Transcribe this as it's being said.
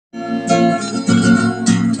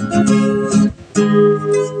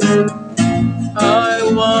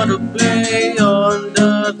I wanna play on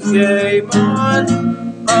the game on.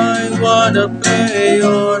 I wanna play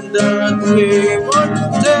on the game on.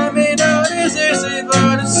 Tell me that it's easy,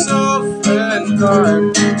 but it's often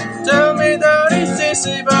hard. Tell me that it's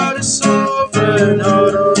easy, but it's often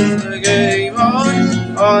hard. On the game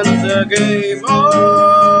on the game on.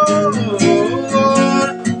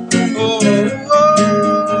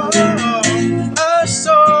 I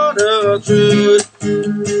saw the truth,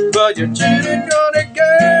 but you're cheating on the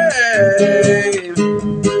game.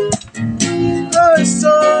 I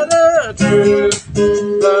saw the truth,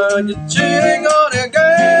 but you're cheating on the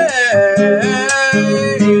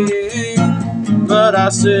game. But I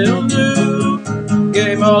still do.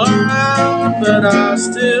 Game all around, but I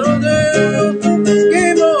still do.